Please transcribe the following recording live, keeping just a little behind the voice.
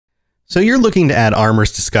So you're looking to add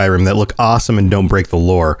armors to Skyrim that look awesome and don't break the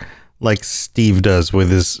lore, like Steve does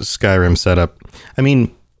with his Skyrim setup. I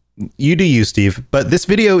mean, you do you, Steve, but this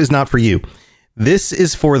video is not for you. This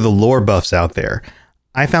is for the lore buffs out there.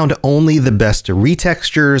 I found only the best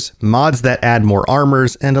retextures, mods that add more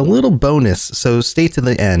armors, and a little bonus, so stay to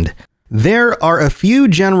the end. There are a few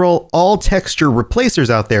general all-texture replacers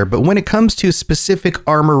out there, but when it comes to specific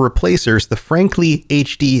armor replacers, the Frankly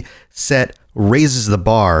HD set raises the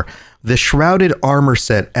bar. The Shrouded armor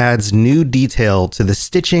set adds new detail to the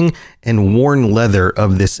stitching and worn leather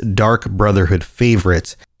of this Dark Brotherhood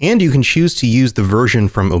favorite, and you can choose to use the version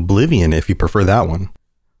from Oblivion if you prefer that one.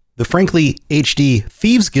 The Frankly HD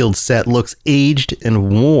Thieves Guild set looks aged and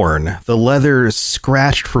worn. The leather is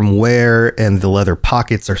scratched from wear and the leather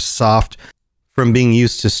pockets are soft from being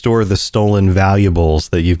used to store the stolen valuables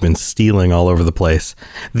that you've been stealing all over the place.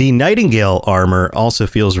 The Nightingale armor also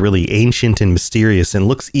feels really ancient and mysterious and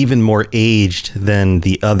looks even more aged than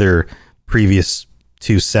the other previous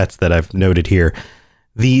two sets that I've noted here.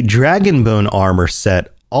 The Dragonbone armor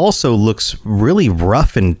set also looks really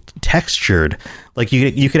rough and textured. Like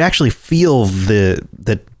you could actually feel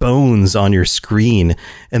the bones on your screen,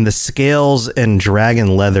 and the scales and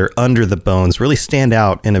dragon leather under the bones really stand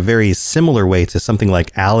out in a very similar way to something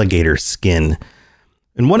like alligator skin.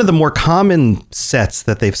 And one of the more common sets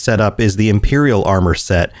that they've set up is the Imperial armor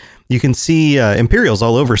set. You can see Imperials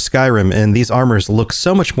all over Skyrim, and these armors look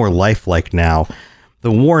so much more lifelike now.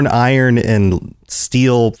 The worn iron and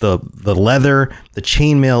steel, the leather, the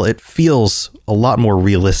chainmail, it feels a lot more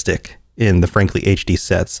realistic in the Frankly HD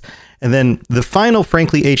sets. And then the final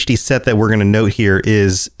Frankly HD set that we're going to note here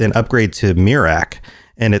is an upgrade to Miraak,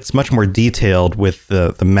 and it's much more detailed with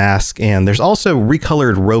the mask, and there's also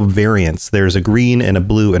recolored robe variants. There's a green and a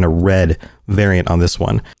blue and a red variant on this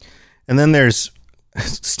one. And then there's...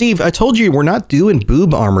 Steve, I told you we're not doing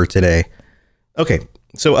boob armor today. Okay.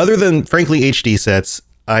 So other than Frankly HD sets,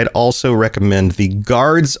 I'd also recommend the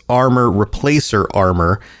Guards Armor Replacer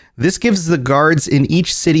armor. This gives the guards in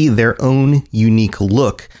each city their own unique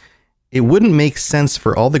look. It wouldn't make sense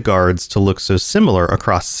for all the guards to look so similar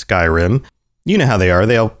across Skyrim. You know how they are.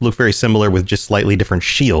 They all look very similar with just slightly different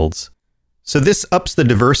shields. So this ups the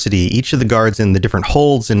diversity. Each of the guards in the different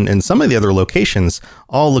holds and some of the other locations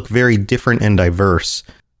all look very different and diverse,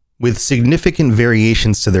 with significant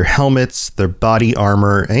variations to their helmets, their body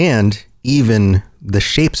armor, and even the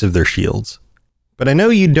shapes of their shields. But I know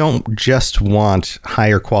you don't just want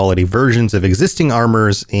higher quality versions of existing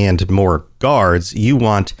armors and more guards, you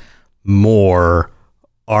want more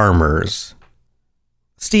armors.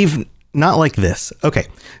 Steve, not like this. Okay,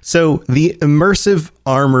 so the Immersive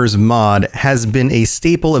Armors mod has been a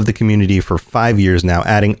staple of the community for 5 years now,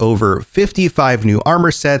 adding over 55 new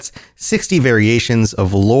armor sets, 60 variations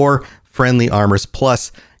of lore-friendly armors,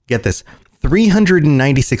 plus, get this,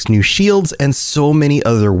 396 new shields, and so many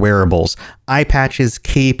other wearables, eye patches,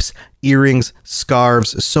 capes, earrings,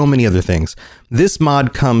 scarves, so many other things. This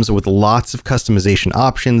mod comes with lots of customization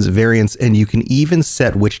options, variants, and you can even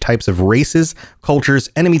set which types of races, cultures,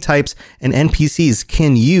 enemy types, and NPCs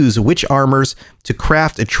can use which armors to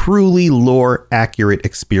craft a truly lore-accurate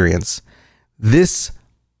experience. This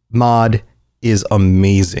mod is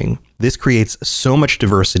amazing. This creates so much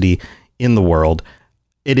diversity in the world.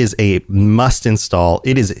 It is a must install.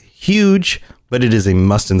 It is huge, but it is a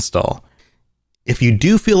must install. If you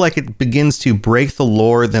do feel like it begins to break the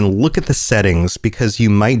lore, then look at the settings, because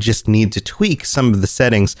you might just need to tweak some of the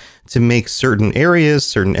settings to make certain areas,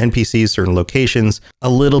 certain NPCs, certain locations a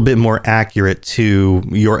little bit more accurate to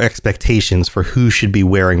your expectations for who should be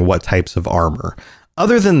wearing what types of armor.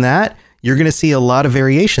 Other than that, you're going to see a lot of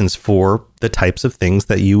variations for the types of things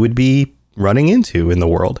that you would be running into in the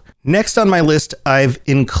world. Next on my list, I've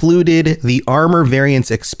included the Armor Variants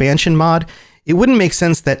expansion mod. It wouldn't make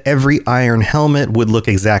sense that every iron helmet would look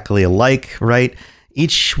exactly alike, right?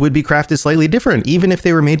 Each would be crafted slightly different, even if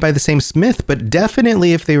they were made by the same smith, but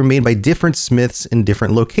definitely if they were made by different smiths in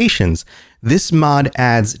different locations. This mod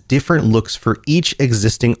adds different looks for each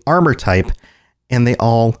existing armor type, and they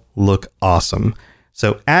all look awesome.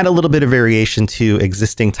 So add a little bit of variation to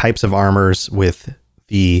existing types of armors with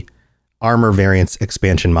the Armor Variants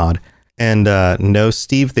expansion mod. And no,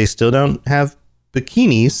 Steve, they still don't have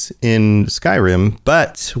bikinis in Skyrim,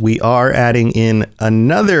 but we are adding in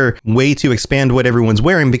another way to expand what everyone's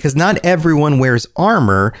wearing, because not everyone wears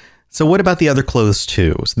armor. So what about the other clothes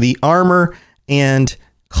too? So the Armor and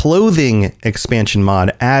Clothing expansion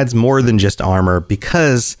mod adds more than just armor,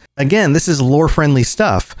 because again, this is lore friendly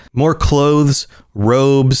stuff. More clothes,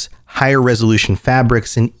 robes, higher resolution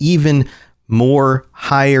fabrics, and even more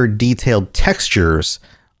higher detailed textures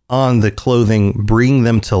on the clothing bring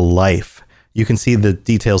them to life. You can see the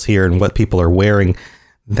details here and what people are wearing.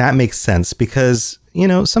 That makes sense because, you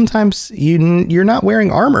know, sometimes you're not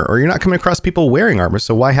wearing armor or you're not coming across people wearing armor.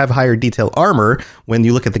 So why have higher detail armor when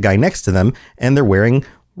you look at the guy next to them and they're wearing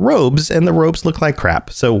robes and the robes look like crap?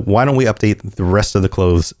 So why don't we update the rest of the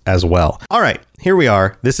clothes as well? All right, here we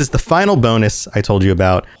are. This is the final bonus I told you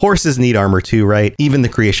about. Horses need armor too, right? Even the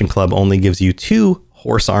Creation Club only gives you 2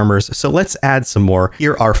 horse armors. So let's add some more.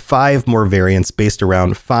 Here are 5 more variants based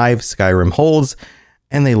around 5 Skyrim holds,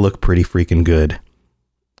 and they look pretty freaking good.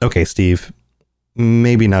 Okay, Steve,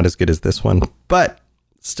 maybe not as good as this one, but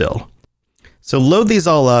still. So load these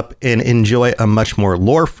all up and enjoy a much more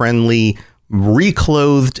lore-friendly,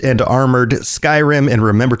 reclothed and armored Skyrim, and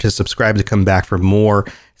remember to subscribe to come back for more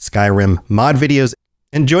Skyrim mod videos.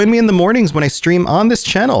 And join me in the mornings when I stream on this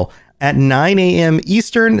channel at 9 a.m.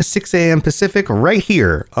 Eastern, 6 a.m. Pacific, right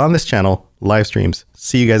here on this channel, live streams.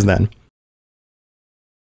 See you guys then.